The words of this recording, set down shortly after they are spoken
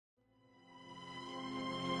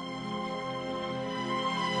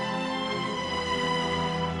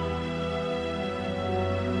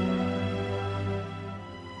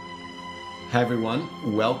Hi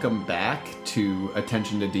everyone, welcome back to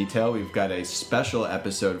Attention to Detail. We've got a special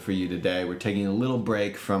episode for you today. We're taking a little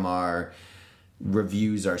break from our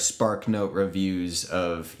reviews, our Spark Note reviews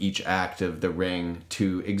of each act of The Ring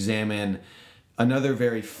to examine another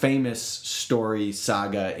very famous story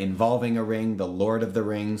saga involving a ring, The Lord of the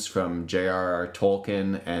Rings from J.R.R.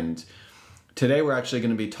 Tolkien. And today we're actually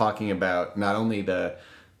going to be talking about not only the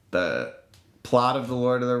plot of The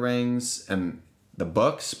Lord of the Rings and the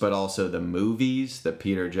books, but also the movies, the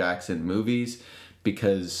Peter Jackson movies,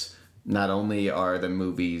 because not only are the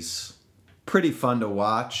movies pretty fun to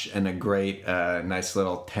watch and a great, nice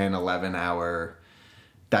little 10, 11 hour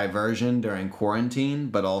diversion during quarantine,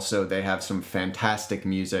 but also they have some fantastic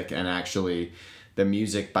music, and actually the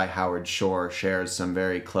music by Howard Shore shares some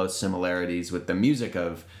very close similarities with the music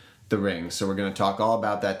of The Ring. So we're going to talk all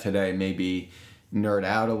about that today, maybe nerd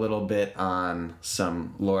out a little bit on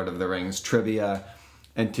some Lord of the Rings trivia.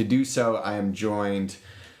 And to do so, I am joined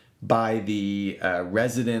by the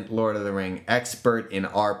resident Lord of the Ring expert in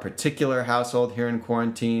our particular household here in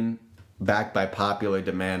quarantine, backed by popular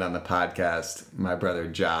demand on the podcast, my brother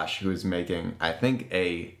Josh, who is making, I think,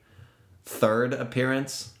 a third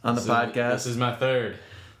appearance on the podcast. This is my third.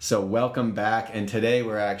 So welcome back. And today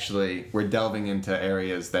we're delving into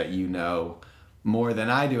areas that you know more than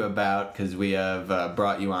I do about, because we have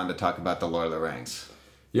brought you on to talk about the Lord of the Rings.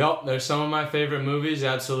 Yup, they're some of my favorite movies,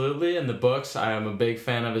 absolutely, and the books I am a big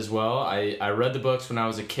fan of as well. I read the books when I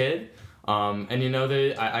was a kid, and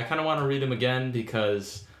I kind of want to read them again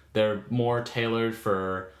because they're more tailored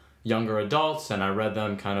for younger adults, and I read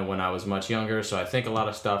them kind of when I was much younger, so I think a lot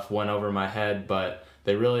of stuff went over my head, but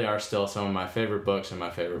they really are still some of my favorite books and my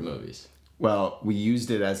favorite movies. Well, we used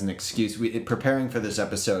it as an excuse. Preparing for this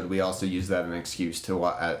episode, we also used that as an excuse to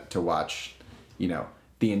watch,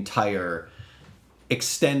 the entire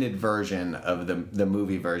extended version of the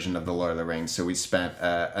movie version of The Lord of the Rings. So we spent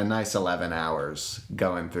a nice 11 hours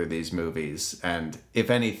going through these movies. And if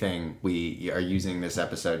anything, we are using this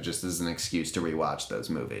episode just as an excuse to rewatch those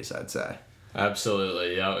movies, I'd say.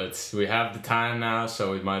 Absolutely, yeah. We have the time now,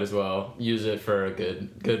 so we might as well use it for a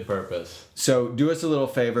good purpose. So do us a little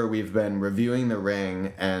favor. We've been reviewing The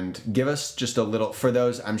Ring, and give us just a little, for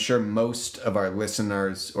those, I'm sure most of our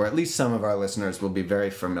listeners, or at least some of our listeners, will be very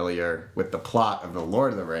familiar with the plot of The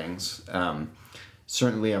Lord of the Rings.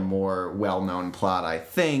 Certainly a more well-known plot, I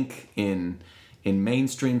think, in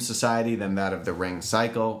mainstream society than that of the Ring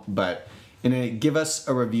cycle, but give us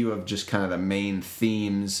a review of just kind of the main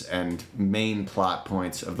themes and main plot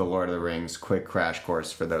points of The Lord of the Rings. Quick crash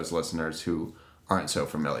course for those listeners who aren't so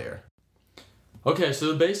familiar. Okay, so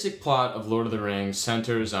the basic plot of Lord of the Rings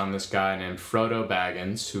centers on this guy named Frodo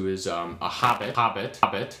Baggins, who is a hobbit,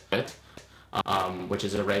 which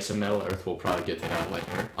is a race of Middle-earth. We'll probably get to that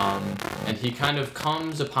later. And he kind of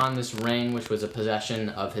comes upon this ring, which was a possession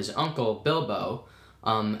of his uncle, Bilbo.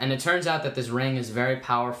 And it turns out that this ring is very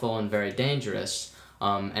powerful and very dangerous.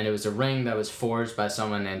 And it was a ring that was forged by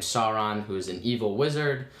someone named Sauron, who is an evil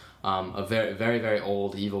wizard, a very, very, very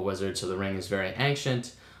old evil wizard, so the ring is very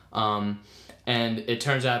ancient. And it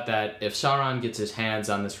turns out that if Sauron gets his hands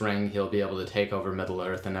on this ring, he'll be able to take over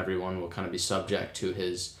Middle-earth, and everyone will kind of be subject to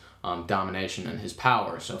his domination and his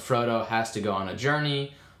power. So Frodo has to go on a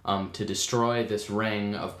journey to destroy this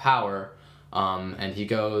ring of power, and he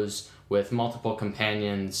goes with multiple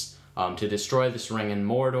companions to destroy this ring in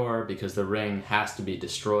Mordor, because the ring has to be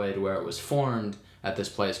destroyed where it was formed at this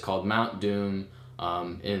place called Mount Doom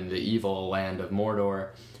in the evil land of Mordor.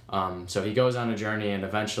 So he goes on a journey, and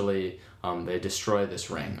eventually they destroy this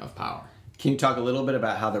ring of power. Can you talk a little bit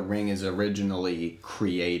about how the ring is originally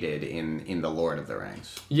created in The Lord of the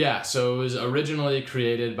Rings? Yeah, so it was originally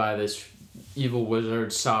created by this evil wizard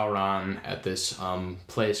Sauron at this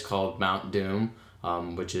place called Mount Doom.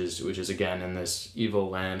 Which is again in this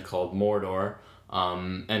evil land called Mordor,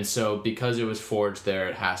 and so because it was forged there,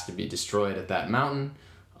 it has to be destroyed at that mountain,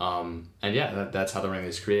 and yeah, that's how the ring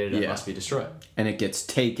is created. It must be destroyed, and it gets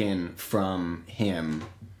taken from him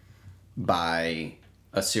by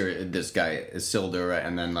this guy Isildur,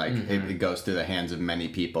 and then it goes through the hands of many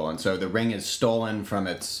people, and so the ring is stolen from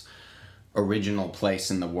its original place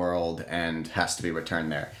in the world and has to be returned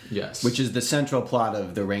there. Yes. Which is the central plot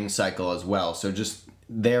of the Ring cycle as well. So just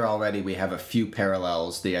there already we have a few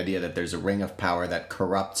parallels. The idea that there's a ring of power that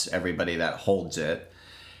corrupts everybody that holds it.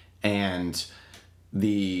 And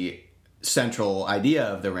the central idea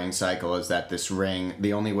of the Ring cycle is that this ring,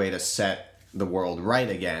 the only way to set the world right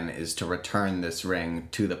again is to return this ring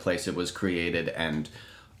to the place it was created and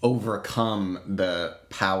overcome the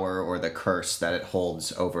power or the curse that it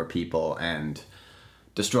holds over people and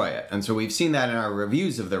destroy it. And so we've seen that in our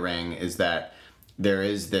reviews of The Ring, is that there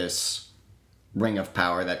is this ring of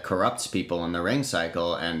power that corrupts people in the ring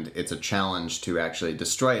cycle, and it's a challenge to actually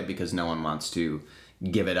destroy it because no one wants to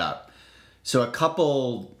give it up. So a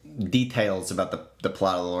couple details about the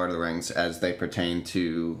plot of the Lord of the Rings as they pertain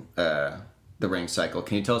to the ring cycle.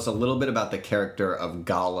 Can you tell us a little bit about the character of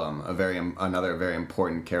Gollum, another very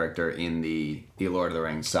important character in the Lord of the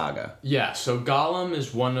Rings saga? Yeah, so Gollum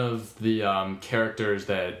is one of the characters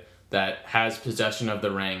that has possession of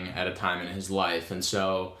the ring at a time in his life, and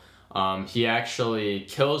so he actually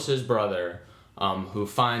kills his brother, who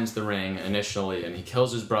finds the ring initially, and he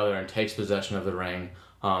kills his brother and takes possession of the ring,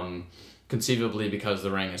 conceivably because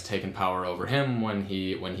the ring has taken power over him when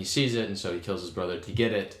he sees it, and so he kills his brother to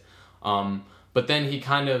get it. But then he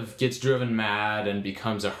kind of gets driven mad and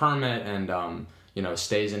becomes a hermit and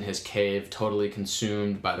stays in his cave, totally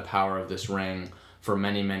consumed by the power of this ring for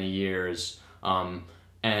many, many years.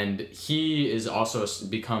 And he is also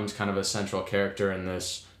becomes kind of a central character in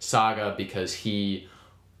this saga because he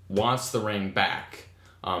wants the ring back,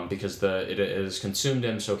 because it has consumed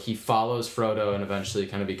him. So he follows Frodo and eventually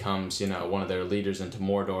kind of becomes one of their leaders into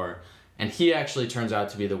Mordor. And he actually turns out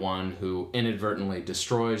to be the one who inadvertently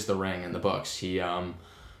destroys the ring in the books. He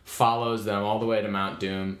follows them all the way to Mount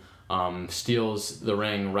Doom, steals the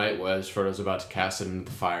ring right as Frodo's about to cast it into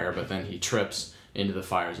the fire, but then he trips into the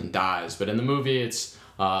fires and dies. But in the movie, it's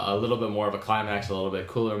a little bit more of a climax, a little bit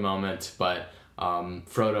cooler moment, but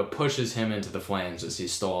Frodo pushes him into the flames as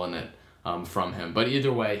he's stolen it from him. But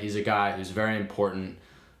either way, he's a guy who's very important,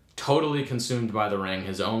 totally consumed by the ring.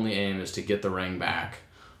 His only aim is to get the ring back.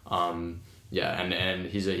 And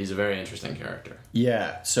he's a very interesting character.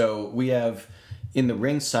 Yeah, so we have, in the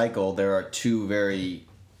ring cycle, there are two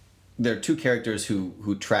characters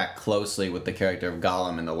who track closely with the character of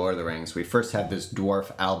Gollum in the Lord of the Rings. We first have this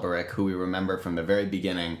dwarf Alberic, who we remember from the very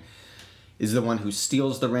beginning is the one who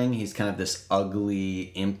steals the ring. He's kind of this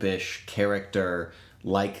ugly, impish character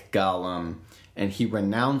like Gollum, and he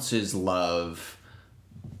renounces love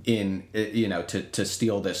to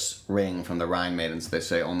steal this ring from the Rhine Maidens. They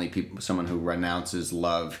say someone who renounces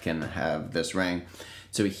love can have this ring.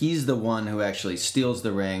 So he's the one who actually steals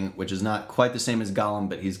the ring, which is not quite the same as Gollum,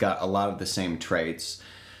 but he's got a lot of the same traits.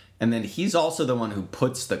 And then he's also the one who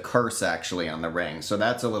puts the curse actually on the ring. So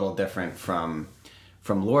that's a little different from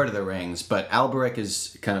Lord of the Rings, but Alberic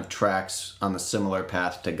is kind of tracks on the similar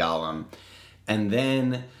path to Gollum. And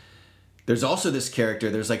then there's also this character,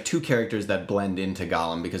 there's like two characters that blend into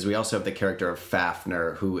Gollum, because we also have the character of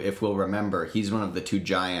Fafnir, who, if we'll remember, he's one of the two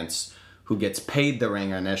giants who gets paid the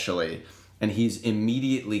ring initially, and he's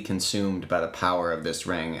immediately consumed by the power of this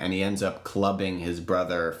ring, and he ends up clubbing his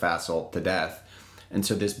brother Fasolt to death. And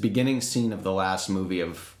so this beginning scene of the last movie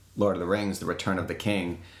of Lord of the Rings, The Return of the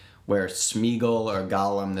King, where Smeagol, or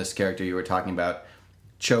Gollum, this character you were talking about,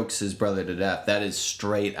 chokes his brother to death, that is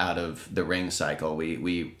straight out of the ring cycle.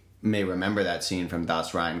 We may remember that scene from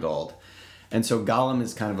Das Rheingold. And so Gollum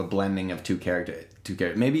is kind of a blending of two characters,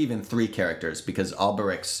 maybe even three characters, because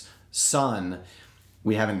Alberic's son,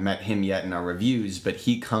 we haven't met him yet in our reviews, but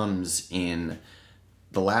he comes in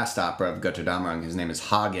the last opera of Götterdämmerung. His name is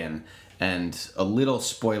Hagen. And a little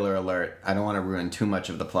spoiler alert, I don't want to ruin too much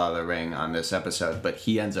of the plot of the ring on this episode, but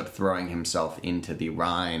he ends up throwing himself into the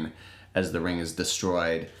Rhine as the ring is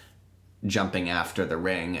destroyed, jumping after the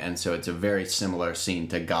ring. And so it's a very similar scene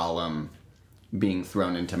to Gollum being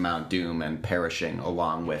thrown into Mount Doom and perishing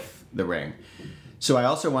along with the ring. So I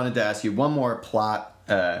also wanted to ask you one more plot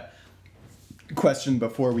question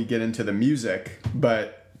before we get into the music,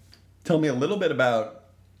 but tell me a little bit about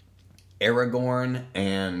Aragorn,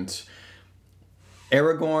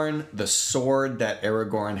 the sword that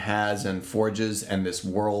Aragorn has and forges, and this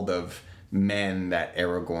world of men that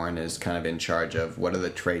Aragorn is kind of in charge of. What are the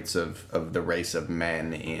traits of the race of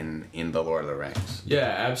men in the Lord of the Rings?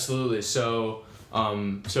 Yeah, absolutely. So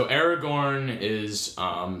Aragorn is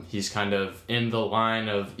he's kind of in the line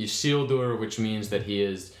of Isildur, which means that he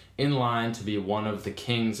is in line to be one of the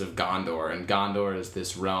kings of Gondor, and Gondor is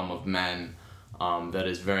this realm of men that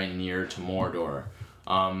is very near to Mordor.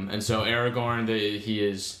 And so Aragorn,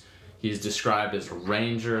 he's described as a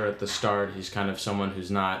ranger at the start. He's kind of someone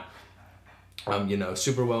who's not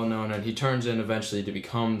super well known, and he turns in eventually to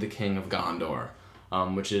become the king of Gondor,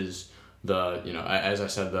 which is as I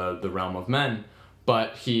said, the realm of men.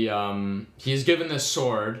 But he's given this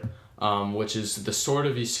sword, which is the sword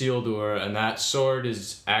of Isildur, and that sword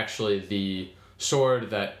is actually the sword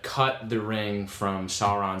that cut the ring from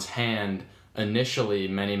Sauron's hand initially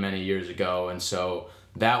many, many years ago. And so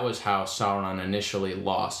that was how Sauron initially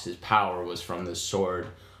lost his power, was from this sword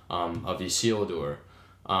of Isildur.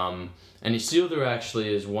 And Isildur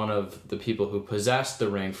actually is one of the people who possessed the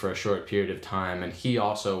ring for a short period of time, and he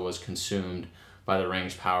also was consumed by the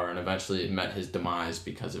ring's power, and eventually it met his demise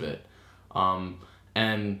because of it.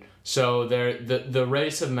 And so the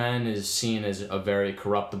race of men is seen as a very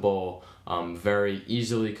corruptible, very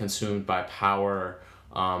easily consumed by power,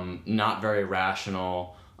 not very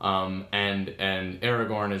rational, and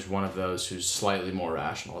Aragorn is one of those who's slightly more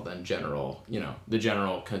rational than the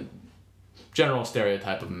general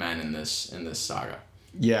stereotype of men in this saga.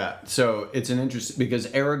 Yeah, so it's an interesting, because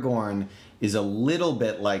Aragorn is a little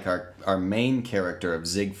bit like our main character of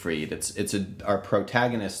Siegfried. Our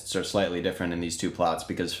protagonists are slightly different in these two plots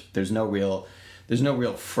because there's no real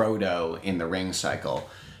Frodo in the Ring Cycle.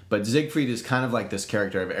 But Siegfried is kind of like this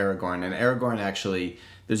character of Aragorn, and Aragorn actually,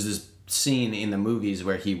 there's this scene in the movies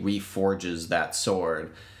where he reforges that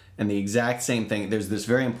sword. And the exact same thing, there's this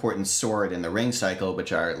very important sword in the Ring Cycle,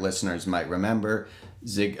 which our listeners might remember.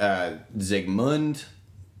 Sigmund,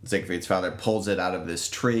 Siegfried's father, pulls it out of this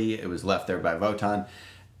tree. It was left there by Wotan.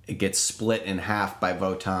 It gets split in half by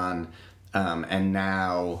Wotan, and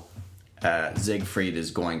now Siegfried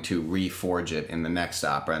is going to reforge it in the next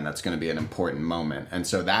opera, and that's going to be an important moment. And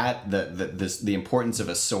so that the importance of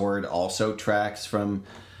a sword also tracks from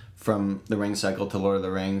the Ring Cycle to Lord of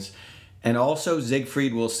the Rings. And also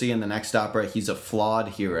Siegfried, we'll see in the next opera, he's a flawed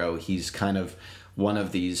hero. He's kind of one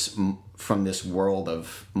of these from this world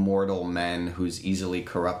of mortal men who's easily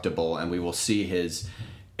corruptible, and we will see his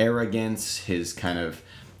arrogance, his kind of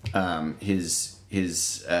his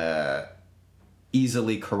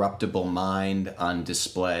easily corruptible mind on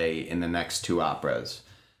display in the next two operas.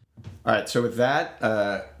 All right, so with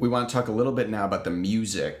that, we want to talk a little bit now about the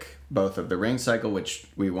music, both of the Ring Cycle, which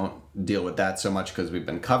we won't deal with that so much because we've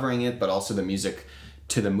been covering it, but also the music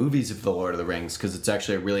to the movies of The Lord of the Rings, because it's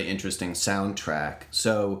actually a really interesting soundtrack.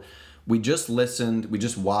 So we just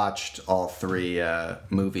watched all three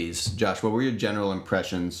movies. Josh, what were your general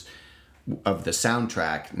impressions of the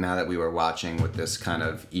soundtrack now that we were watching with this kind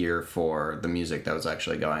of ear for the music that was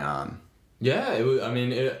actually going on?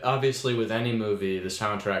 Yeah, obviously with any movie, the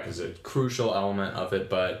soundtrack is a crucial element of it,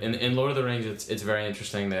 but in Lord of the Rings, it's very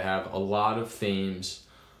interesting. They have a lot of themes.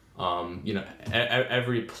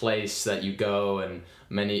 Every place that you go and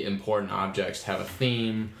many important objects have a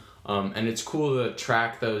theme, and it's cool to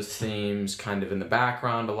track those themes kind of in the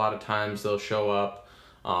background. A lot of times they'll show up,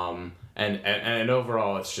 and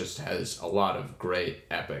overall it just has a lot of great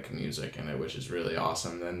epic music in it, which is really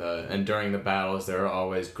awesome. And during the battles, there are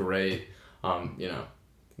always great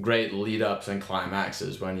great lead ups and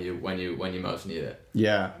climaxes when you most need it.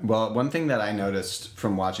 Yeah, well, one thing that I noticed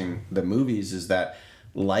from watching the movies is that,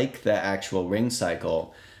 like the actual Ring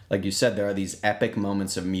Cycle, like you said, there are these epic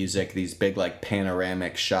moments of music, these big like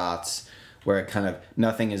panoramic shots where it kind of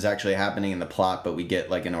nothing is actually happening in the plot, but we get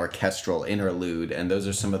like an orchestral interlude, and those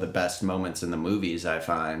are some of the best moments in the movies, I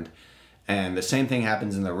find. And the same thing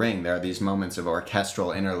happens in The Ring. There are these moments of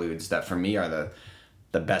orchestral interludes that for me are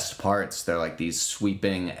the best parts. They're like these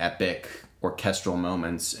sweeping, epic orchestral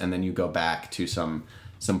moments, and then you go back to some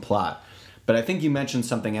plot. But I think you mentioned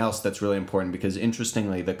something else that's really important, because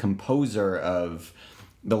interestingly, the composer of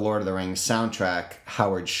the Lord of the Rings soundtrack,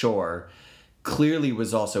 Howard Shore, clearly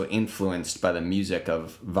was also influenced by the music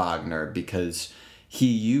of Wagner, because he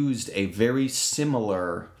used a very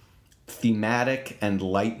similar thematic and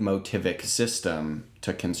leitmotivic system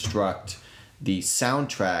to construct the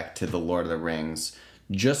soundtrack to the Lord of the Rings,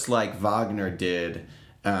 just like Wagner did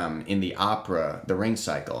in the opera, The Ring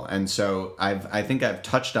Cycle. And so I think I've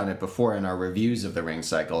touched on it before in our reviews of The Ring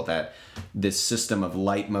Cycle, that this system of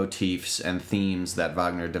leitmotifs and themes that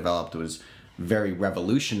Wagner developed was very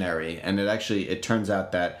revolutionary. And it turns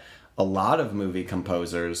out that a lot of movie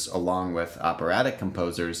composers, along with operatic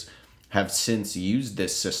composers, have since used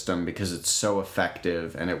this system because it's so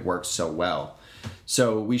effective and it works so well.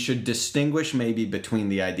 So we should distinguish maybe between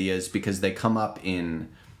the ideas, because they come up in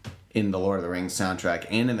the Lord of the Rings soundtrack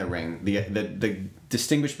and in The Ring. The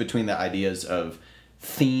distinguish between the ideas of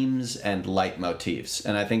themes and leitmotifs.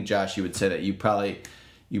 And I think, Josh, you would say that you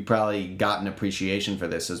probably got an appreciation for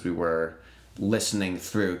this as we were listening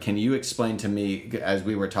through. Can you explain to me, as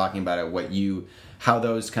we were talking about it, how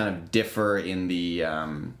those kind of differ in the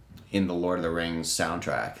Lord of the Rings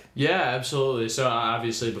soundtrack? Yeah, absolutely. So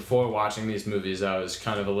obviously before watching these movies, I was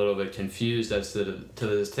kind of a little bit confused as to the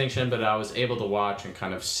distinction, but I was able to watch and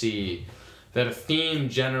kind of see that a theme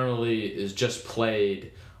generally is just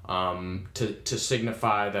played to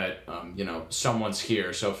signify that someone's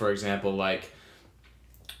here. So for example, like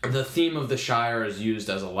the theme of the Shire is used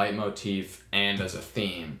as a leitmotif and as a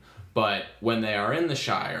theme, but when they are in the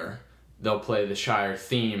Shire, they'll play the Shire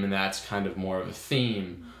theme, and that's kind of more of a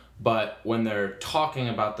theme. But when they're talking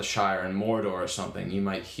about the Shire in Mordor or something, you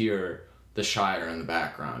might hear the Shire in the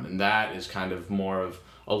background, and that is kind of more of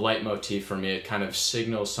a leitmotif for me. It kind of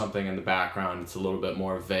signals something in the background. It's a little bit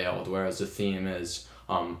more veiled, whereas the theme is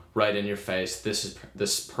right in your face.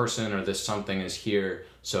 This person or this something is here,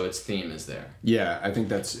 so its theme is there. Yeah, I think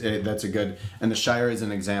that's a good... And the Shire is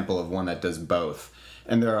an example of one that does both.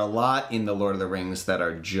 And there are a lot in the Lord of the Rings that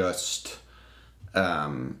are just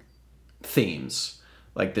themes.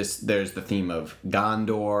 Like this, there's the theme of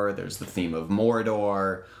Gondor, there's the theme of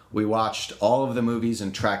Mordor. We watched all of the movies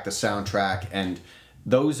and tracked the soundtrack, and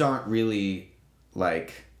those aren't really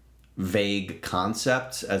like vague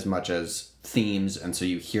concepts as much as themes, and so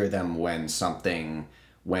you hear them when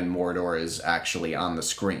Mordor is actually on the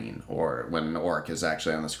screen, or when an orc is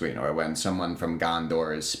actually on the screen, or when someone from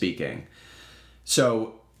Gondor is speaking.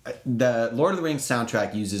 So the Lord of the Rings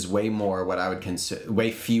soundtrack uses way fewer what I would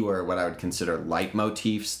consider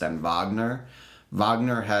leitmotifs than Wagner.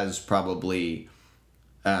 Wagner has probably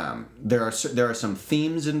there are some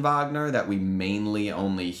themes in Wagner that we mainly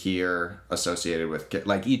only hear associated with,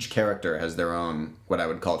 like, each character has their own what I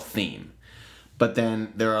would call theme. But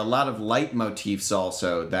then there are a lot of leitmotifs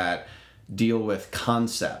also that deal with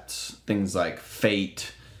concepts, things like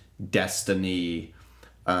fate, destiny,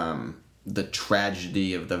 the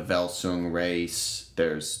tragedy of the Velsung race,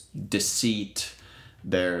 there's deceit,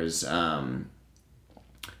 there's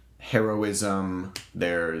heroism,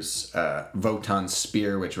 there's Wotan's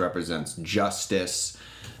spear, which represents justice.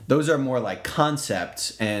 Those are more like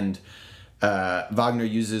concepts, and Wagner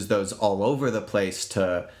uses those all over the place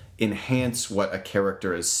to enhance what a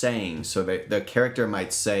character is saying. So the character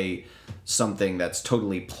might say something that's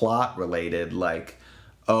totally plot related, like,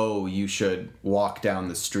 oh, you should walk down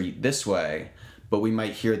the street this way, but we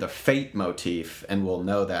might hear the fate motif and we'll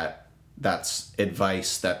know that that's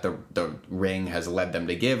advice that the ring has led them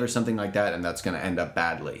to give or something like that, and that's going to end up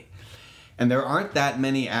badly. And there aren't that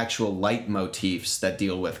many actual leitmotifs that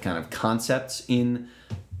deal with kind of concepts in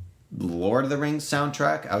Lord of the Rings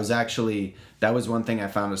soundtrack. That was one thing I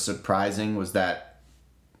found was surprising, was that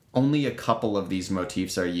only a couple of these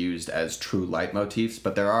motifs are used as true leitmotifs,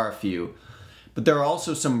 but there are a few. But there are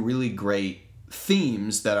also some really great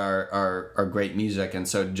themes that are great music. And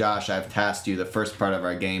so, Josh, I've tasked you, the first part of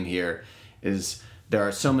our game here is there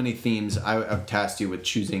are so many themes. I've tasked you with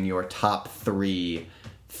choosing your top 3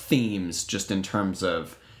 themes just in terms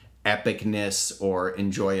of epicness or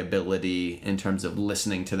enjoyability, in terms of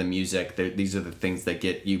listening to the music. These are the things that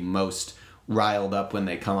get you most riled up when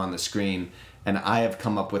they come on the screen. And I have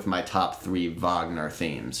come up with my top 3 Wagner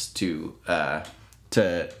themes to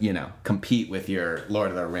compete with your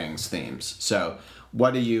Lord of the Rings themes. So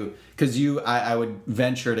what do you... Because I would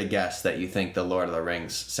venture to guess that you think the Lord of the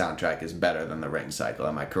Rings soundtrack is better than the Ring Cycle.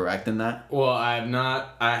 Am I correct in that? Well, I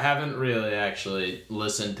haven't really actually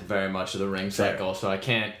listened to very much of the Ring Cycle, so I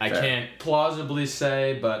can't plausibly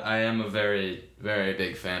say, but I am a very, very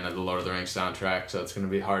big fan of the Lord of the Rings soundtrack, so it's going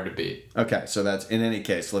to be hard to beat. Okay, so that's... In any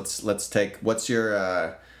case, let's take... What's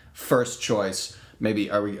your first choice? Maybe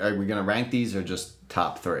are we going to rank these or just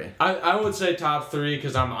top 3? I would say top 3,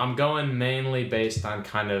 because I'm going mainly based on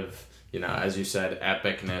kind of, as you said,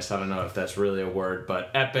 epicness. I don't know if that's really a word,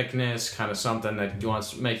 but epicness, kind of something that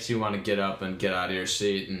makes you want to get up and get out of your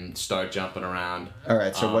seat and start jumping around. All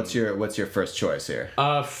right, so what's your first choice here?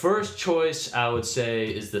 First choice, I would say,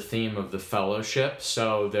 is the theme of the Fellowship.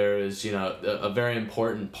 So there is, a very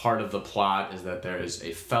important part of the plot is that there is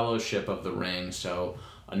a Fellowship of the Ring. So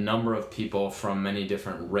a number of people from many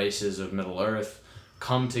different races of Middle-earth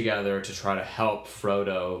come together to try to help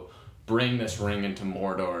Frodo bring this ring into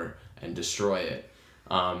Mordor and destroy it.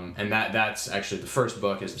 And that's actually the first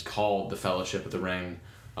book is called The Fellowship of the Ring.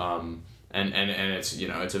 And it's,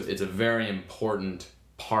 it's a very important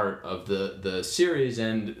part of the series,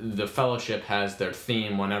 and the Fellowship has their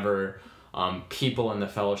theme whenever people in the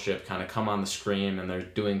Fellowship kind of come on the screen and they're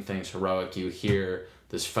doing things heroic, you hear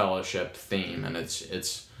this Fellowship theme, and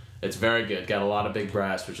it's very good. Got a lot of big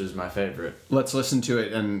brass, which is my favorite. Let's listen to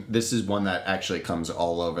it, and this is one that actually comes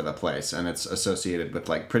all over the place, and it's associated with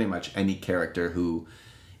like pretty much any character who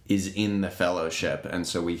is in the Fellowship, and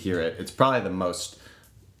so we hear it. It's probably the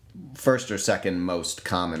first or second most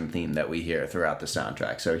common theme that we hear throughout the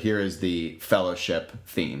soundtrack. So here is the Fellowship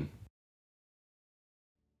theme.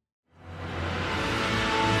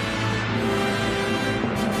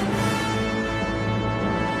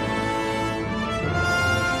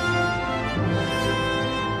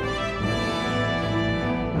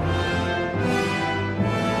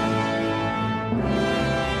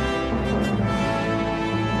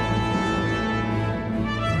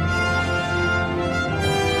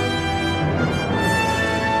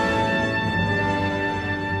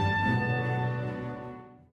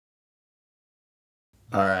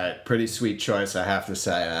 pretty sweet choice, I have to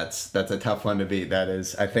say. That's a tough one to beat. That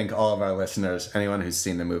is, I think all of our listeners, anyone who's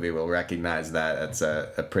seen the movie will recognize that. That's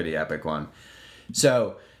a pretty epic one.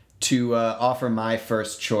 So, to offer my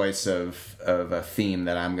first choice of a theme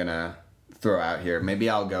that I'm gonna throw out here, maybe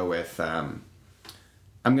I'll go with I'm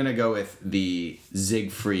gonna go with the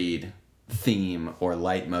Siegfried theme or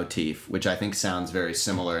leitmotif, which I think sounds very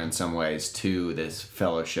similar in some ways to this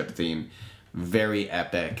Fellowship theme. Very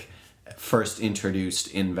epic. First introduced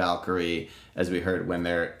in Valkyrie, as we heard,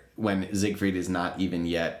 when Siegfried is not even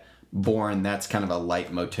yet born. That's kind of a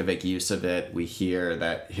leitmotivic use of it. We hear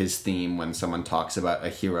that his theme when someone talks about a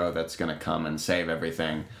hero that's going to come and save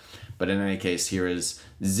everything. But in any case, here is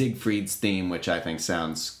Siegfried's theme, which I think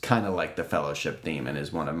sounds kind of like the Fellowship theme and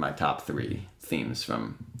is one of my top 3 themes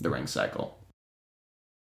from the Ring cycle.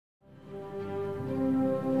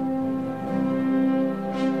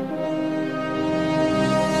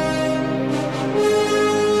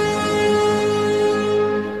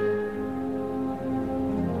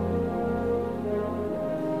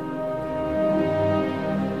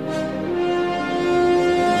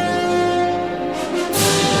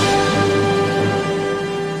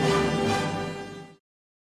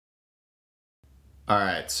 All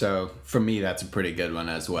right, so for me, that's a pretty good one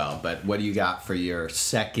as well. But what do you got for your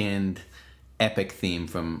second epic theme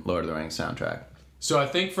from Lord of the Rings soundtrack? So I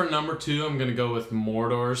think for number 2, I'm going to go with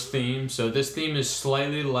Mordor's theme. So this theme is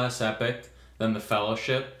slightly less epic than the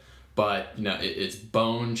Fellowship, but it's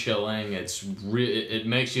bone-chilling. It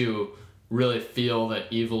makes you really feel that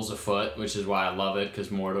evil's afoot, which is why I love it, because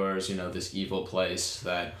Mordor is, this evil place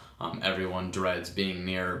that everyone dreads being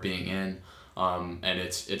near or being in. And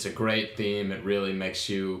it's a great theme. It really makes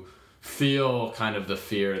you feel kind of the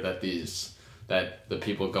fear that the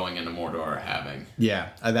people going into Mordor are having. Yeah,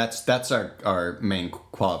 that's our main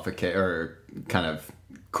qualification or kind of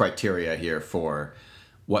criteria here for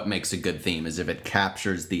what makes a good theme, is if it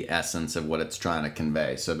captures the essence of what it's trying to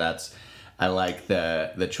convey. So I like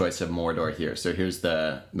the choice of Mordor here. So here's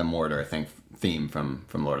the Mordor theme from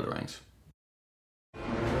Lord of the Rings.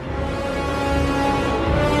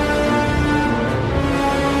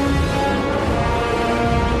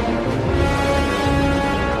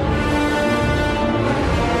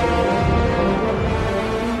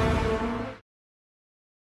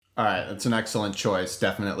 All right, that's an excellent choice.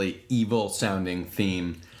 Definitely evil-sounding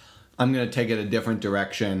theme. I'm going to take it a different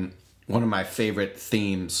direction. One of my favorite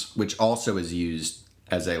themes, which also is used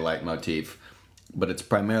as a leitmotif, but it's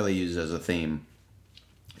primarily used as a theme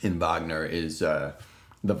in Wagner, is the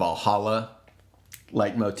Valhalla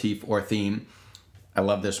leitmotif or theme. I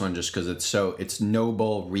love this one just because it's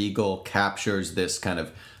noble, regal, captures this kind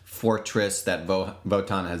of fortress that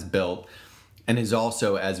Wotan has built, and is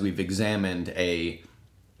also, as we've examined, a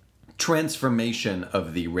transformation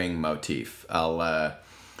of the ring motif.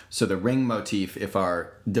 So the ring motif, if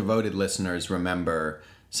our devoted listeners remember,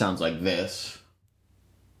 sounds like this.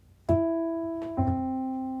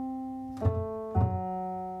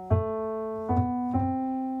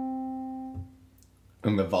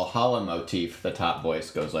 And the Valhalla motif, the top voice,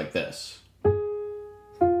 goes like this.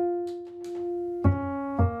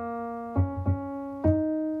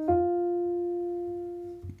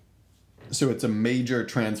 So it's a major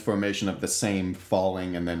transformation of the same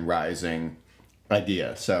falling and then rising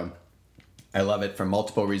idea. So I love it for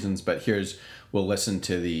multiple reasons, but we'll listen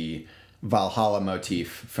to the Valhalla motif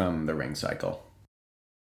from the Ring cycle.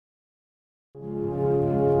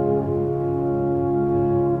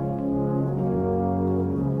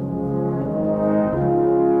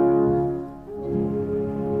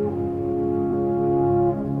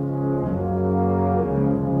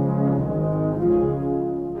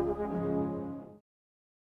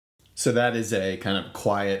 So that is a kind of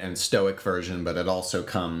quiet and stoic version, but it also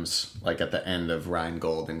comes like at the end of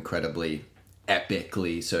Rheingold incredibly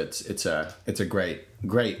epically. So it's a great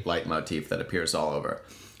leitmotif that appears all over.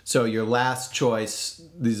 So your last choice,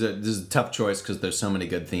 this is a tough choice because there's so many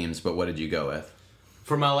good themes, but what did you go with?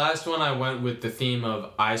 For my last one, I went with the theme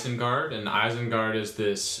of Isengard, and Isengard is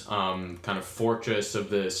this kind of fortress of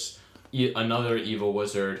this another evil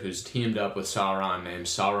wizard who's teamed up with Sauron named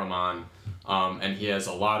Saruman. And he has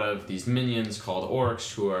a lot of these minions called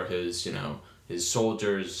orcs who are his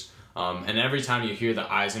soldiers. And every time you hear the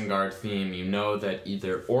Isengard theme, you know that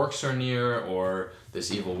either orcs are near or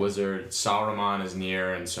this evil wizard Saruman is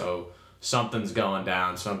near, and so something's going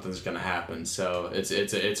down, something's gonna happen. So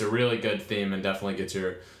it's a really good theme and definitely gets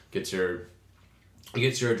your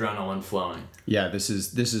adrenaline flowing. Yeah, this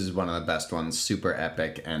is one of the best ones. Super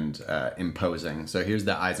epic and imposing. So here's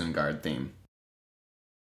the Isengard theme.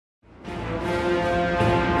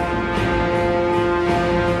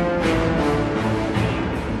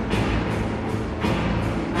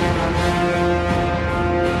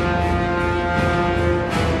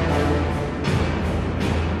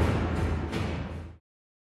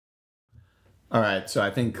 All right, so I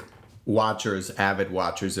think avid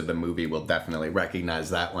watchers of the movie will definitely recognize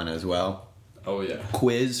that one as well. Oh, yeah.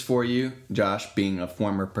 Quiz for you, Josh, being a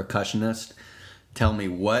former percussionist. Tell me,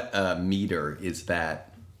 what meter is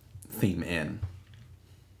that theme in?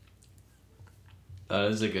 That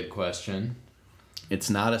is a good question. It's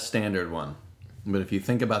not a standard one. But if you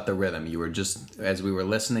think about the rhythm, you were just, as we were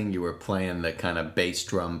listening, you were playing the kind of bass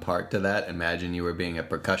drum part to that. Imagine you were being a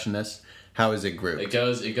percussionist. How is it grouped? It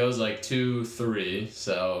goes like 2-3,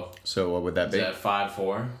 so... So what would that be? Is that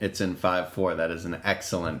 5-4? It's in 5-4. That is an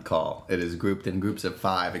excellent call. It is grouped in groups of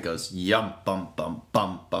 5. It goes yum, bum, bum,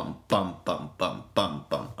 bum, bum, bum, bum, bum, bum,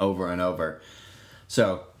 bum, over and over.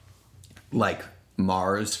 So, like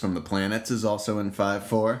Mars from the Planets is also in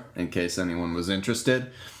 5-4, in case anyone was interested.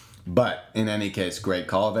 But, in any case, great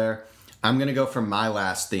call there. I'm going to go for my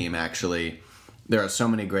last theme, actually. There are so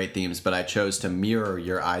many great themes, but I chose to mirror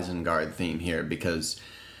your Isengard theme here because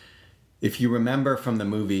if you remember from the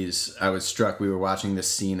movies, I was struck, we were watching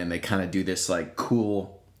this scene and they kind of do this like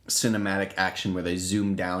cool cinematic action where they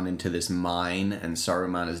zoom down into this mine and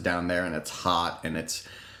Saruman is down there and it's hot and it's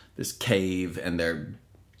this cave and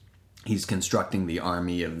he's constructing the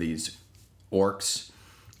army of these orcs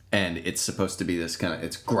and it's supposed to be this kind of,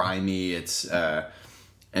 it's grimy, and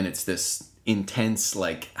it's this intense,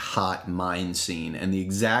 like, hot mine scene. And the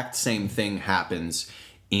exact same thing happens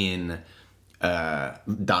in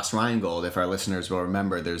Das Rheingold. If our listeners will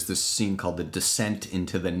remember, there's this scene called The Descent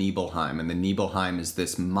into the Nibelheim. And the Nibelheim is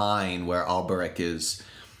this mine where Alberic is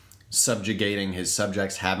subjugating his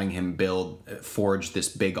subjects, having him forge this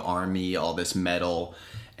big army, all this metal.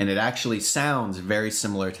 And it actually sounds very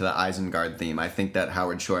similar to the Isengard theme. I think that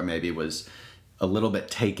Howard Shore maybe was a little bit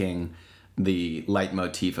taking the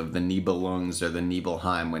leitmotif of the Nibelungs or the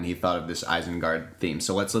Nibelheim when he thought of this Isengard theme.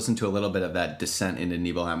 So let's listen to a little bit of that descent into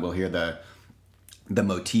Nibelheim. We'll hear the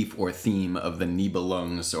motif or theme of the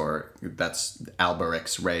Nibelungs, or that's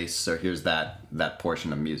Alberic's race. So here's that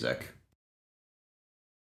portion of music.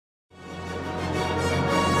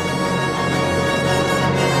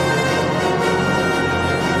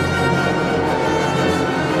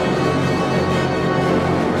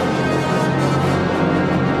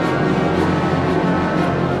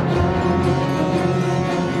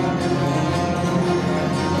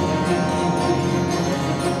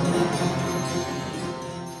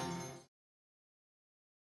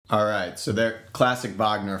 All right, so they're classic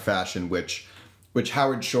Wagner fashion, which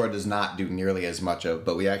Howard Shore does not do nearly as much of,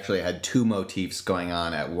 but we actually had 2 motifs going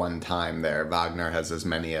on at one time there. Wagner has as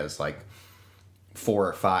many as like 4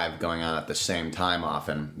 or 5 going on at the same time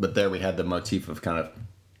often. But there we had the motif of kind of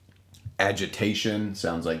agitation,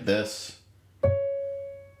 sounds like this.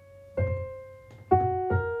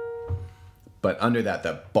 But under that,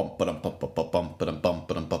 the bump, ba-dum, bump, bump, bump, bump, ba-dum, bump,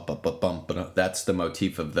 ba-dum, bump, bump, bump, bump, ba-dum. That's the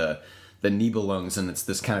motif of the Nibelungs, and it's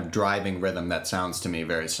this kind of driving rhythm that sounds to me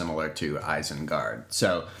very similar to Isengard.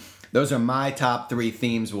 So those are my top 3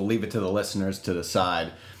 themes. We'll leave it to the listeners to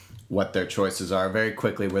decide what their choices are. Very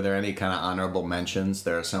quickly, were there any kind of honorable mentions?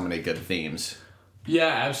 There are so many good themes. Yeah,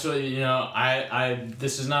 absolutely. You know,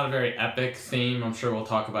 this is not a very epic theme. I'm sure we'll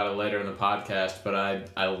talk about it later in the podcast, but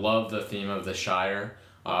I love the theme of the Shire.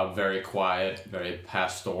 Very quiet, very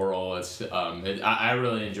pastoral. I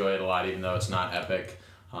really enjoy it a lot, even though it's not epic.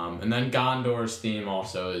 And then Gondor's theme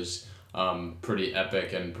also is pretty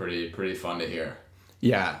epic and pretty fun to hear.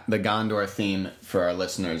 Yeah, the Gondor theme for our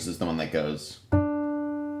listeners is the one that goes.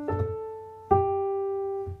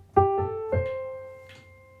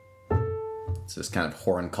 It's this kind of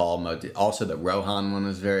horn call mode. Also, the Rohan one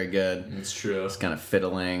is very good. It's true. It's kind of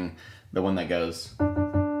fiddling. The one that goes.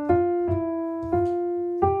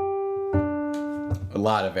 A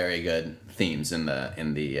lot of very good themes in the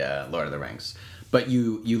Lord of the Rings. But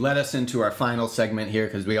you led us into our final segment here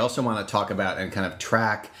because we also want to talk about and kind of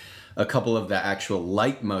track a couple of the actual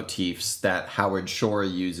leitmotifs that Howard Shore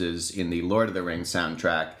uses in the Lord of the Rings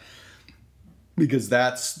soundtrack, because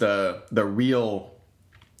that's the real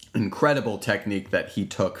incredible technique that he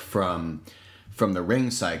took from the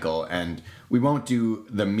Ring Cycle. And we won't do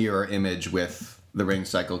the mirror image with the Ring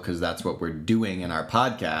Cycle because that's what we're doing in our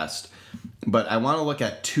podcast. But I want to look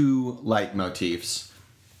at 2 leitmotifs.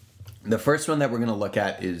 The first one that we're going to look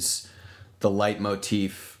at is the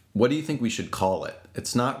leitmotif. What do you think we should call it?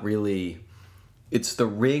 It's not really... It's the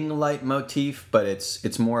Ring leitmotif, but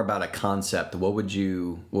it's more about a concept. What would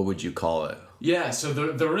you call it? Yeah, so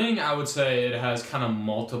the Ring, I would say it has kind of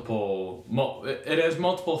multiple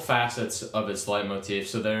facets of its leitmotif.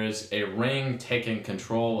 So there is a ring taking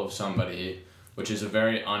control of somebody, which is a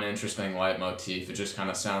very uninteresting leitmotif. It just kind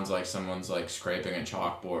of sounds like someone's like scraping a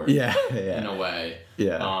chalkboard. Yeah. In a way.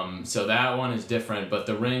 Yeah. So that one is different, but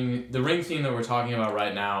the ring theme that we're talking about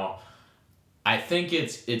right now, I think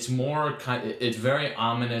it's more it's very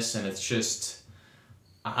ominous, and it's just,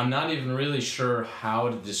 I'm not even really sure how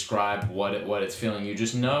to describe what it's feeling. You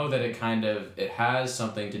just know that it has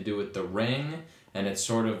something to do with the ring, and it's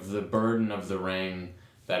sort of the burden of the ring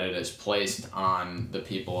that it is placed on the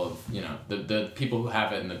people of, the people who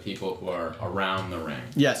have it and the people who are around the ring.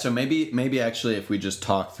 Yeah, so maybe actually if we just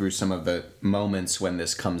talk through some of the moments when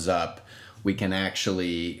this comes up, we can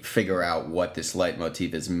actually figure out what this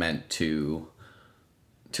leitmotif is meant to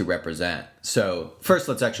represent. So first,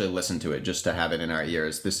 let's actually listen to it just to have it in our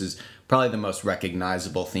ears. This is probably the most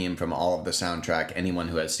recognizable theme from all of the soundtrack. Anyone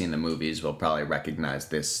who has seen the movies will probably recognize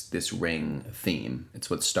this ring theme. It's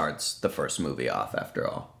what starts the first movie off, after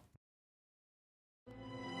all.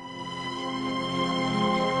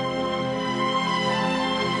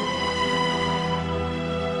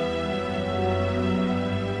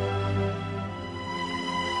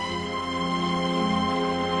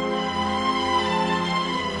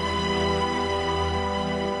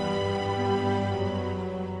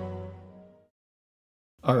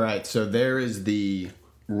 All right, so there is the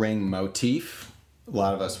ring motif. A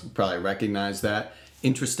lot of us probably recognize that.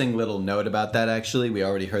 Interesting little note about that, actually. We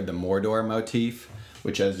already heard the Mordor motif,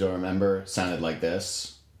 which, as you'll remember, sounded like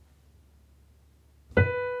this.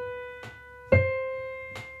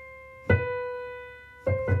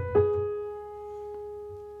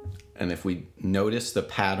 And if we notice the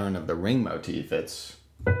pattern of the ring motif, it's...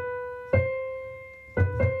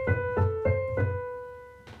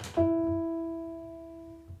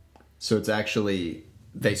 So it's actually,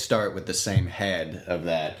 they start with the same head of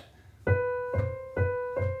that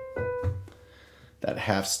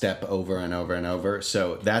half step over and over and over.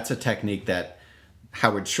 So that's a technique that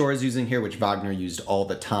Howard Shore is using here, which Wagner used all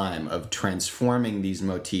the time, of transforming these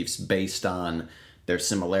motifs based on their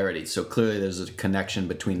similarities. So clearly there's a connection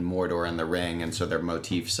between Mordor and the ring, and so their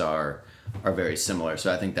motifs are very similar.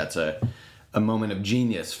 So I think that's a moment of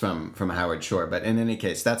genius from Howard Shore. But in any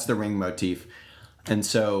case, that's the ring motif. And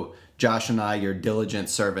so Josh and I, your diligent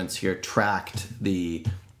servants here, tracked the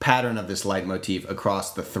pattern of this leitmotif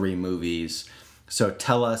across the three movies. So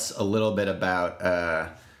tell us a little bit about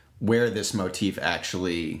where this motif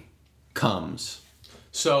actually comes.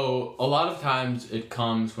 So a lot of times it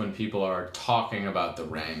comes when people are talking about the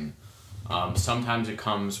ring. Sometimes it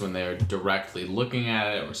comes when they're directly looking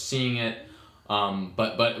at it or seeing it.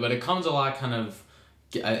 But it comes a lot kind of...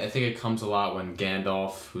 I think it comes a lot when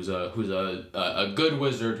Gandalf, who's a good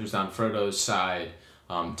wizard who's on Frodo's side,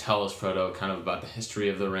 tells Frodo kind of about the history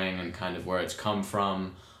of the ring and kind of where it's come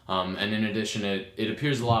from. And in addition, it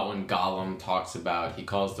appears a lot when Gollum talks about, he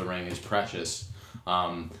calls the ring as precious.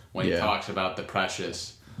 When he talks about the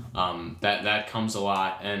precious, that comes a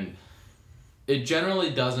lot. And it generally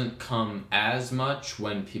doesn't come as much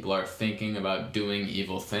when people are thinking about doing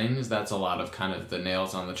evil things. That's a lot of kind of the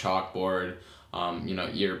nails on the chalkboard,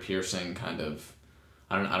 ear piercing kind of,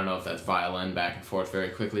 I don't know if that's violin back and forth very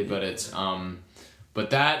quickly, but it's,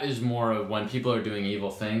 but that is more of when people are doing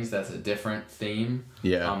evil things. That's a different theme.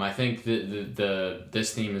 Yeah. I think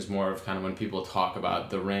this theme is more of kind of when people talk about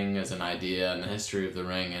the ring as an idea and the history of the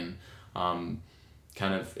ring, and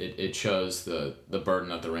kind of it shows the burden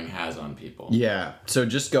that the ring has on people. Yeah. So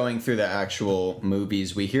just going through the actual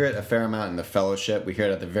movies, we hear it a fair amount in The Fellowship. We hear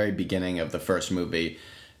it at the very beginning of the first movie,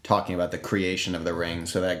 talking about the creation of the ring,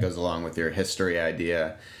 so that goes along with your history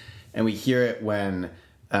idea. And we hear it when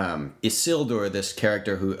Isildur, this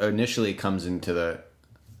character who initially comes into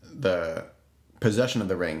the possession of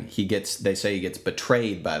the ring, they say he gets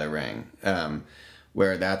betrayed by the ring,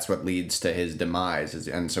 where that's what leads to his demise.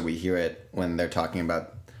 And so we hear it when they're talking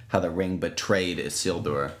about how the ring betrayed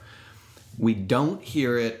Isildur. We don't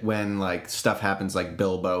hear it when like stuff happens like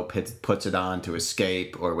Bilbo puts it on to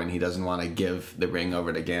escape, or when he doesn't want to give the ring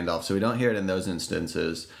over to Gandalf. So we don't hear it in those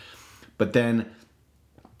instances. But then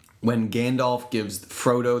when Gandalf gives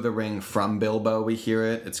Frodo the ring from Bilbo, we hear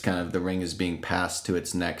it. It's kind of the ring is being passed to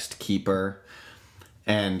its next keeper.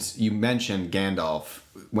 And you mentioned Gandalf.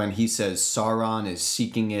 When he says Sauron is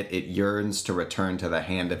seeking it, it yearns to return to the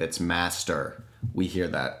hand of its master, we hear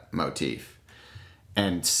that motif.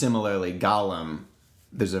 And similarly, Gollum,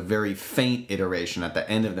 there's a very faint iteration at the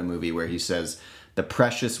end of the movie where he says, the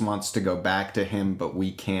precious wants to go back to him, but we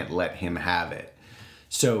can't let him have it.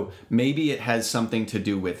 So maybe it has something to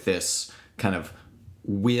do with this kind of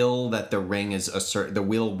will that the ring is the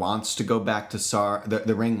will wants to go back to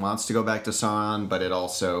the ring wants to go back to Sauron, but it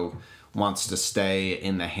also wants to stay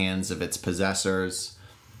in the hands of its possessors.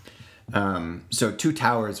 So Two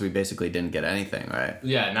Towers, we basically didn't get anything, right?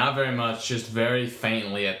 Yeah, not very much. Just very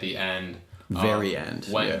faintly at the end. Very end.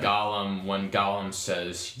 When Gollum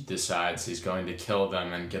says he decides he's going to kill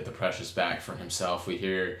them and get the precious back for himself, we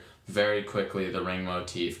hear very quickly the ring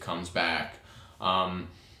motif comes back.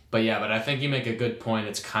 But I think you make a good point.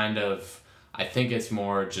 It's kind of, I think it's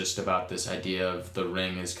more just about this idea of the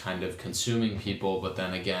ring is kind of consuming people, but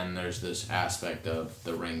then again, there's this aspect of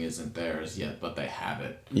the ring isn't theirs yet, but they have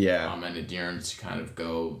it. Yeah. And it yearns to kind of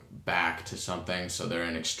go back to something, so they're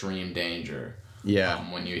in extreme danger.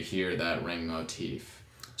 Yeah. When you hear that ring motif.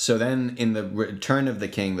 So then in the Return of the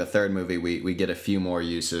King, the third movie, we get a few more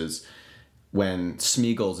uses. When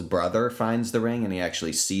Smeagol's brother finds the ring and he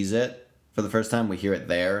actually sees it for the first time, we hear it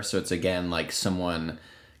there. So it's again like someone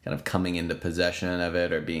kind of coming into possession of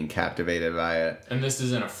it or being captivated by it. And this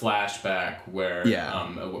is in a flashback where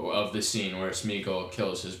of the scene where Smeagol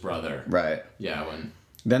kills his brother. Right. Yeah, when...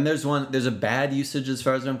 Then there's a bad usage as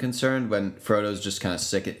far as I'm concerned when Frodo's just kind of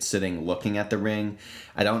sitting looking at the ring.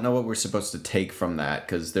 I don't know what we're supposed to take from that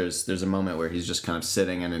because there's a moment where he's just kind of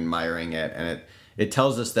sitting and admiring it, and it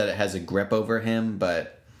tells us that it has a grip over him,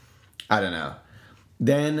 but I don't know.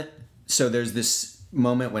 Then, so there's this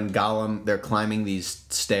moment when Gollum, they're climbing these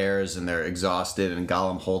stairs and they're exhausted, and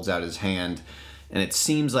Gollum holds out his hand. And it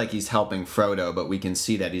seems like he's helping Frodo, but we can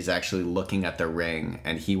see that he's actually looking at the ring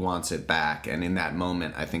and he wants it back. And in that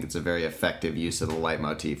moment, I think it's a very effective use of the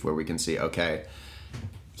leitmotif where we can see, okay,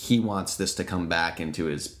 he wants this to come back into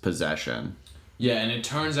his possession. Yeah, and it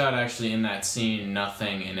turns out actually in that scene,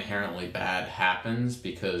 nothing inherently bad happens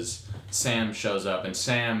because Sam shows up. And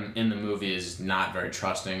Sam in the movie is not very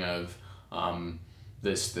trusting of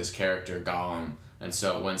this character, Gollum. And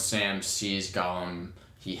so when Sam sees Gollum,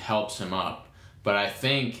 he helps him up. But I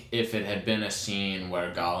think if it had been a scene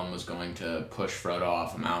where Gollum was going to push Frodo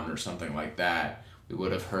off a mountain or something like that, we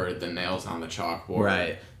would have heard the nails on the chalkboard,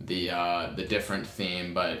 right? The different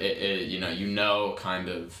theme, but it kind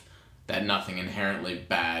of that nothing inherently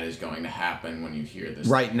bad is going to happen when you hear this.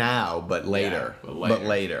 Right now, but later. Yeah, but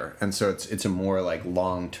later. And so it's a more like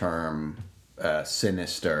long-term,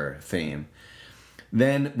 sinister theme.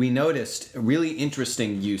 Then we noticed a really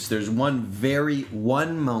interesting use. There's one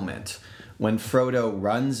moment when Frodo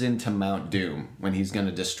runs into Mount Doom, when he's going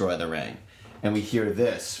to destroy the ring. And we hear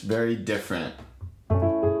this, very different.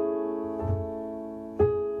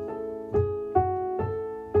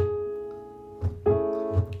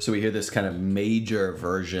 So we hear this kind of major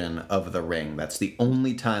version of the ring. That's the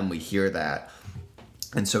only time we hear that.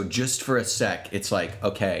 And so just for a sec, it's like,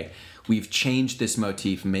 okay, we've changed this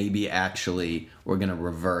motif. Maybe actually we're going to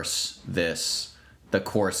reverse the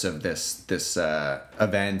course of this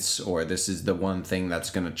events, or this is the one thing that's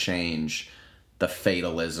going to change the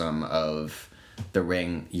fatalism of the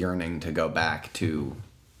ring yearning to go back to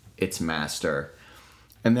its master.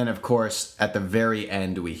 And then, of course, at the very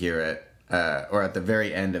end, we hear it, or at the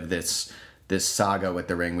very end of this saga with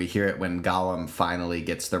the ring, we hear it when Gollum finally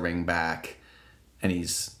gets the ring back, and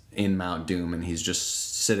he's in Mount Doom, and he's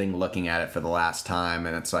just sitting looking at it for the last time,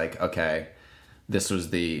 and it's like, okay, this was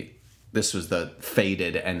the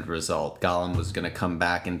fated end result. Gollum was going to come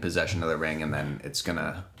back in possession of the ring, and then it's going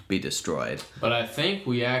to be destroyed. But I think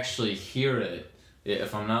we actually hear it,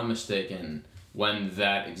 if I'm not mistaken, when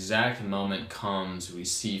that exact moment comes, we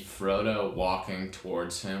see Frodo walking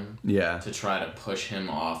towards him to try to push him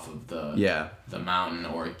off of the mountain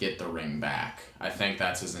or get the ring back. I think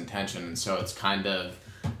that's his intention, and so it's kind of...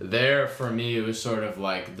 There, for me, it was sort of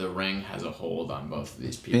like the ring has a hold on both of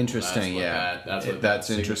these people. Interesting, That's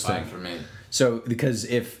interesting for me. So, because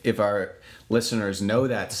if our listeners know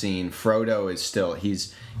that scene, Frodo is still, he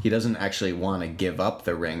doesn't actually want to give up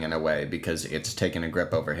the ring in a way because it's taken a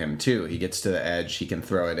grip over him too. He gets to the edge, he can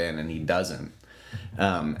throw it in, and he doesn't.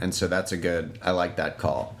 And so that's I like that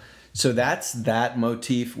call. So that's that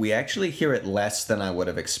motif. We actually hear it less than I would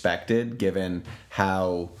have expected, given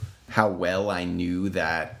how well I knew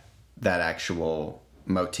that actual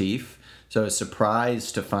motif. So I was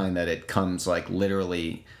surprised to find that it comes like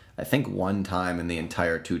literally, I think, one time in the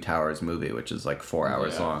entire Two Towers movie, which is like 4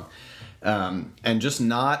 hours long. And just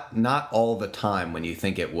not all the time when you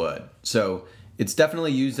think it would. So it's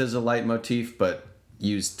definitely used as a leitmotif, but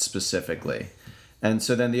used specifically. And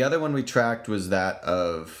so then the other one we tracked was that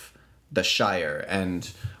of the Shire. And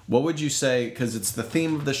what would you say, because it's the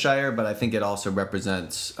theme of the Shire, but I think it also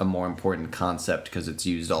represents a more important concept because it's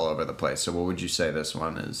used all over the place. So what would you say this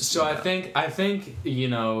one is? So I think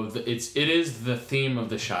it is the theme of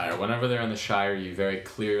the Shire. Whenever they're in the Shire, you very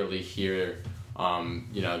clearly hear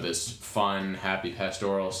this fun, happy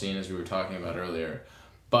pastoral scene as we were talking about earlier.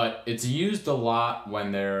 But it's used a lot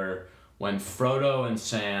when they're when Frodo and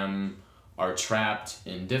Sam are trapped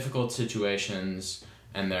in difficult situations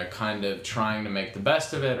and they're kind of trying to make the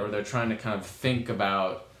best of it, or they're trying to kind of think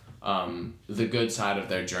about the good side of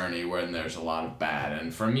their journey when there's a lot of bad.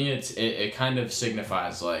 And for me, it kind of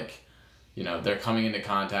signifies like, you know, they're coming into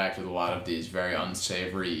contact with a lot of these very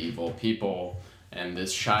unsavory, evil people, and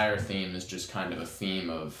this Shire theme is just kind of a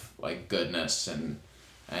theme of like goodness and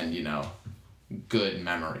you know, good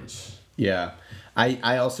memories. Yeah.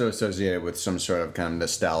 I also associate it with some sort of kind of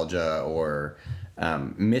nostalgia or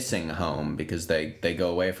missing home, because they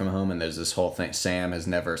go away from home and there's this whole thing. Sam has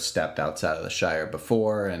never stepped outside of the Shire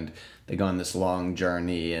before, and they go on this long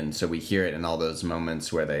journey, and so we hear it in all those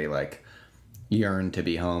moments where they like yearn to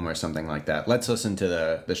be home or something like that. Let's listen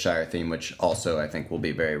to the Shire theme, which also I think will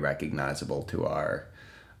be very recognizable to our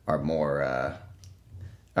more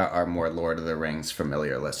Lord of the Rings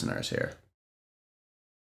familiar listeners here.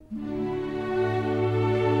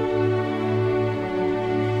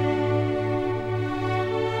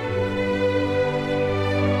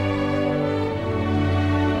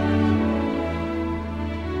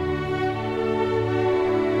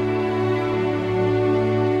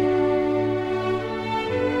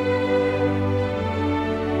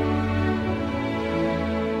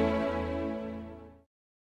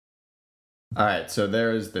 All right, so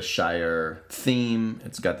there's the Shire theme.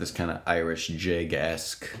 It's got this kind of Irish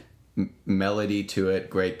jig-esque melody to it.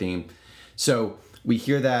 Great theme. So we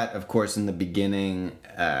hear that, of course, in the beginning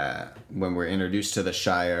when we're introduced to the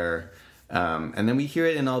Shire. And then we hear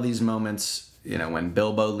it in all these moments, you know, when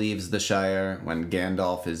Bilbo leaves the Shire, when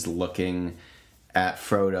Gandalf is looking at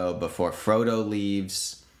Frodo before Frodo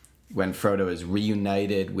leaves, when Frodo is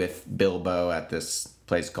reunited with Bilbo at this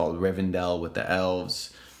place called Rivendell with the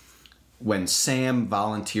elves, when Sam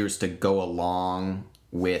volunteers to go along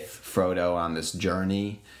with Frodo on this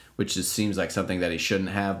journey, which just seems like something that he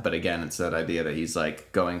shouldn't have, but again, it's that idea that he's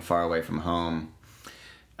like going far away from home.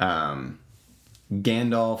 Gandalf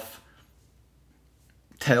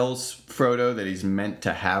tells Frodo that he's meant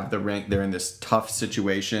to have the ring. They're in this tough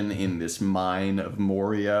situation in this mine of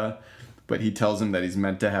Moria, but he tells him that he's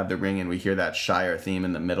meant to have the ring, and we hear that Shire theme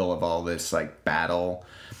in the middle of all this like battle.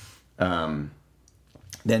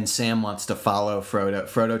 Then Sam wants to follow Frodo.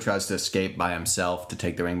 Frodo tries to escape by himself, to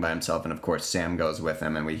take the ring by himself, and of course Sam goes with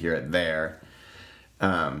him, and we hear it there.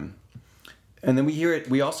 And then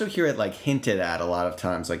we also hear it like hinted at a lot of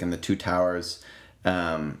times, like in the Two Towers.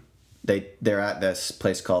 They're at this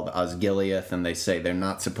place called Osgiliath, and they say they're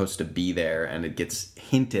not supposed to be there, and it gets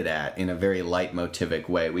hinted at in a very leitmotivic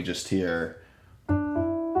way. We just hear,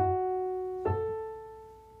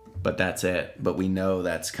 but that's it. But we know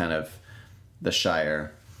that's kind of the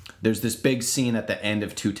Shire. There's this big scene at the end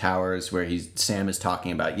of Two Towers where Sam is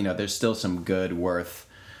talking about, you know, there's still some good worth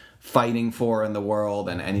fighting for in the world,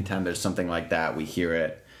 and anytime there's something like that, we hear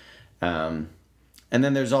it. And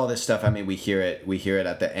then there's all this stuff. I mean, we hear it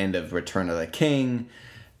at the end of Return of the King.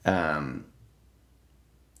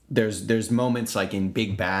 There's moments like in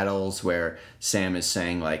big battles where Sam is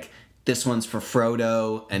saying like, this one's for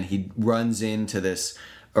Frodo, and he runs into this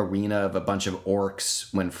arena of a bunch of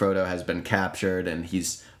orcs when Frodo has been captured, and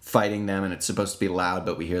he's fighting them, and it's supposed to be loud,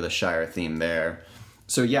 but we hear the Shire theme there.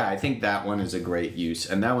 So yeah, I think that one is a great use,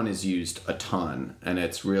 and that one is used a ton, and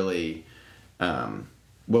it's really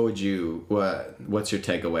what's your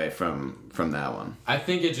takeaway from that one? I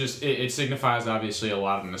think it signifies obviously a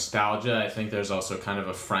lot of nostalgia. I think there's also kind of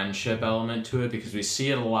a friendship element to it, because we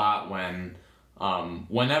see it a lot when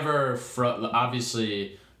whenever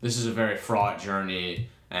obviously this is a very fraught journey,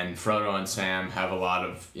 and Frodo and Sam have a lot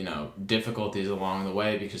of, you know, difficulties along the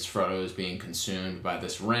way because Frodo is being consumed by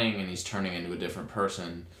this ring and he's turning into a different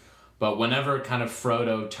person. But whenever kind of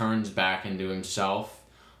Frodo turns back into himself,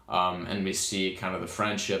 and we see kind of the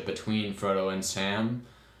friendship between Frodo and Sam,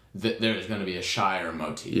 there's going to be a Shire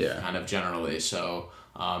motif, kind of generally. So,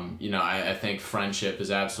 you know, I think friendship is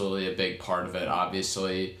absolutely a big part of it,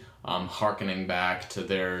 obviously. Hearkening back to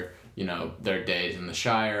their days in the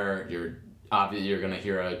Shire, you're going to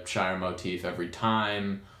hear a Shire motif every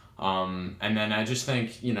time. And then I just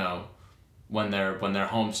think, you know, when they're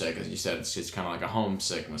homesick, as you said, it's just kind of like a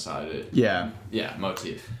homesickness side of it. Yeah,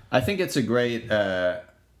 motif. I think it's a great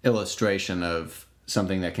illustration of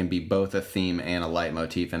something that can be both a theme and a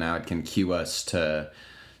leitmotif, and how it can cue us to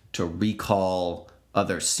recall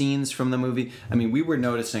other scenes from the movie. I mean, we were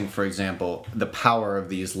noticing, for example, the power of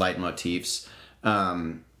these leitmotifs.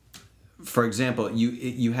 For example,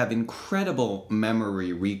 you have incredible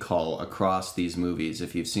memory recall across these movies,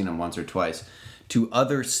 if you've seen them once or twice, to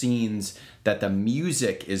other scenes that the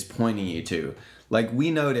music is pointing you to. Like, we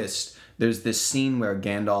noticed there's this scene where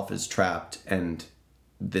Gandalf is trapped and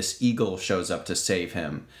this eagle shows up to save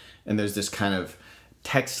him. And there's this kind of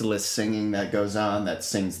textless singing that goes on that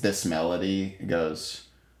sings this melody. It goes...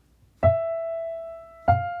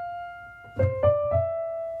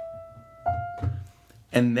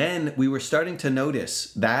 And then we were starting to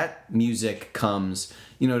notice that music comes,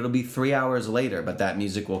 it'll be 3 hours later, but that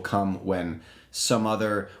music will come when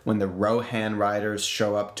the Rohan riders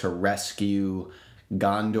show up to rescue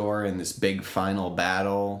Gondor in this big final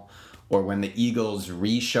battle, or when the Eagles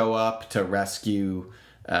re-show up to rescue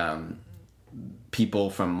people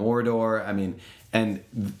from Mordor. I mean, and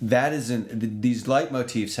that these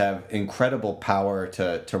leitmotifs have incredible power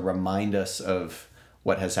to remind us of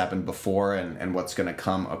what has happened before and what's going to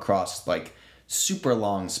come across like super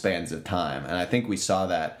long spans of time. And I think we saw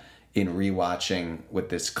that in rewatching with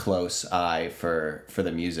this close eye for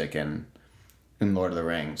the music in Lord of the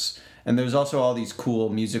Rings. And there's also all these cool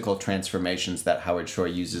musical transformations that Howard Shore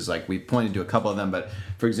uses. Like we pointed to a couple of them, but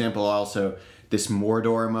for example, also this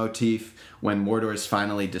Mordor motif, when Mordor is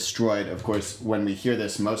finally destroyed. Of course, when we hear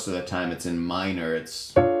this most of the time, it's in minor.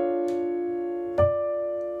 It's...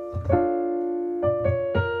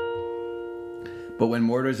 But when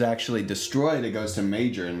Mordor's actually destroyed, it goes to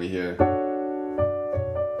major, and we hear...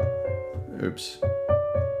 Oops.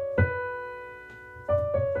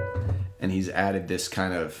 And he's added this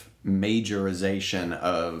kind of majorization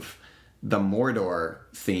of the Mordor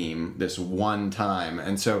theme this one time.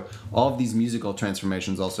 And so all of these musical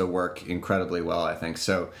transformations also work incredibly well, I think.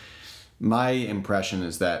 So my impression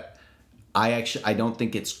is that I don't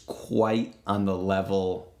think it's quite on the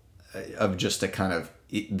level of just a kind of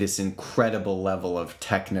this incredible level of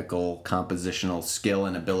technical compositional skill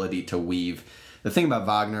and ability to weave. The thing about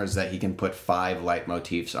Wagner is that he can put 5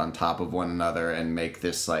 leitmotifs on top of one another and make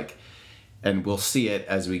this like, and we'll see it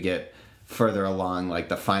as we get further along, like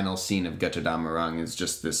the final scene of Götterdämmerung is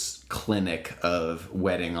just this clinic of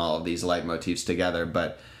wedding all of these leitmotifs together.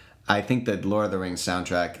 But I think that Lord of the Rings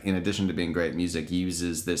soundtrack, in addition to being great music,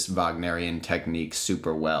 uses this Wagnerian technique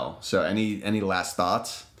super well. So any last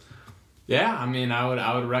thoughts? Yeah, I mean,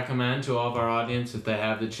 I would recommend to all of our audience, if they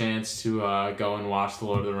have the chance, to go and watch the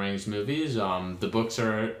Lord of the Rings movies. The books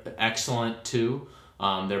are excellent too.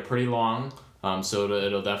 They're pretty long, so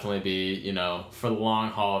it'll definitely be, for the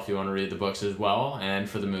long haul if you want to read the books as well, and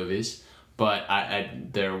for the movies. But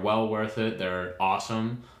they're well worth it. They're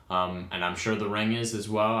awesome, and I'm sure The Ring is as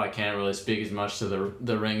well. I can't really speak as much to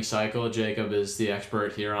the Ring cycle. Jacob is the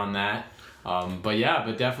expert here on that.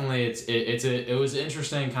 But definitely it was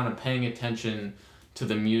interesting kind of paying attention to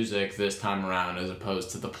the music this time around as opposed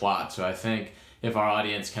to the plot. So I think if our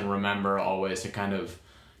audience can remember always to kind of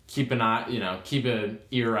keep an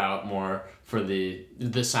ear out more for the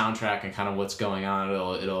soundtrack and kind of what's going on,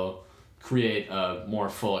 it'll create a more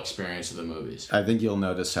full experience of the movies. I think you'll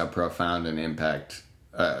notice how profound an impact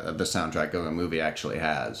the soundtrack of a movie actually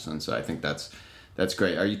has, and so I think that's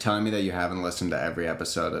great. Are you telling me that you haven't listened to every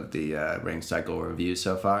episode of the Ring Cycle review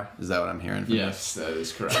so far? Is that what I'm hearing from you? Yes, that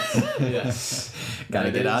is correct. Yes.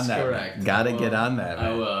 Gotta get on that. Correct. Get on that, man.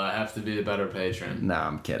 I will. I have to be a better patron. No,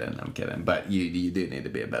 I'm kidding. But you do need to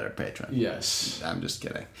be a better patron. Yes. I'm just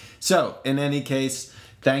kidding. So, in any case,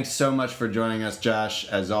 thanks so much for joining us, Josh.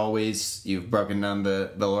 As always, you've broken down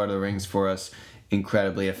the Lord of the Rings for us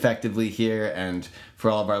incredibly effectively here. And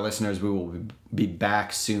for all of our listeners, we will be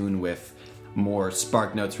back soon with more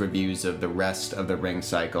Spark Notes reviews of the rest of the Ring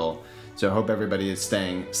Cycle. So I hope everybody is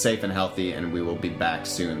staying safe and healthy, and we will be back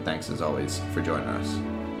soon. Thanks as always for joining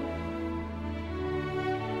us.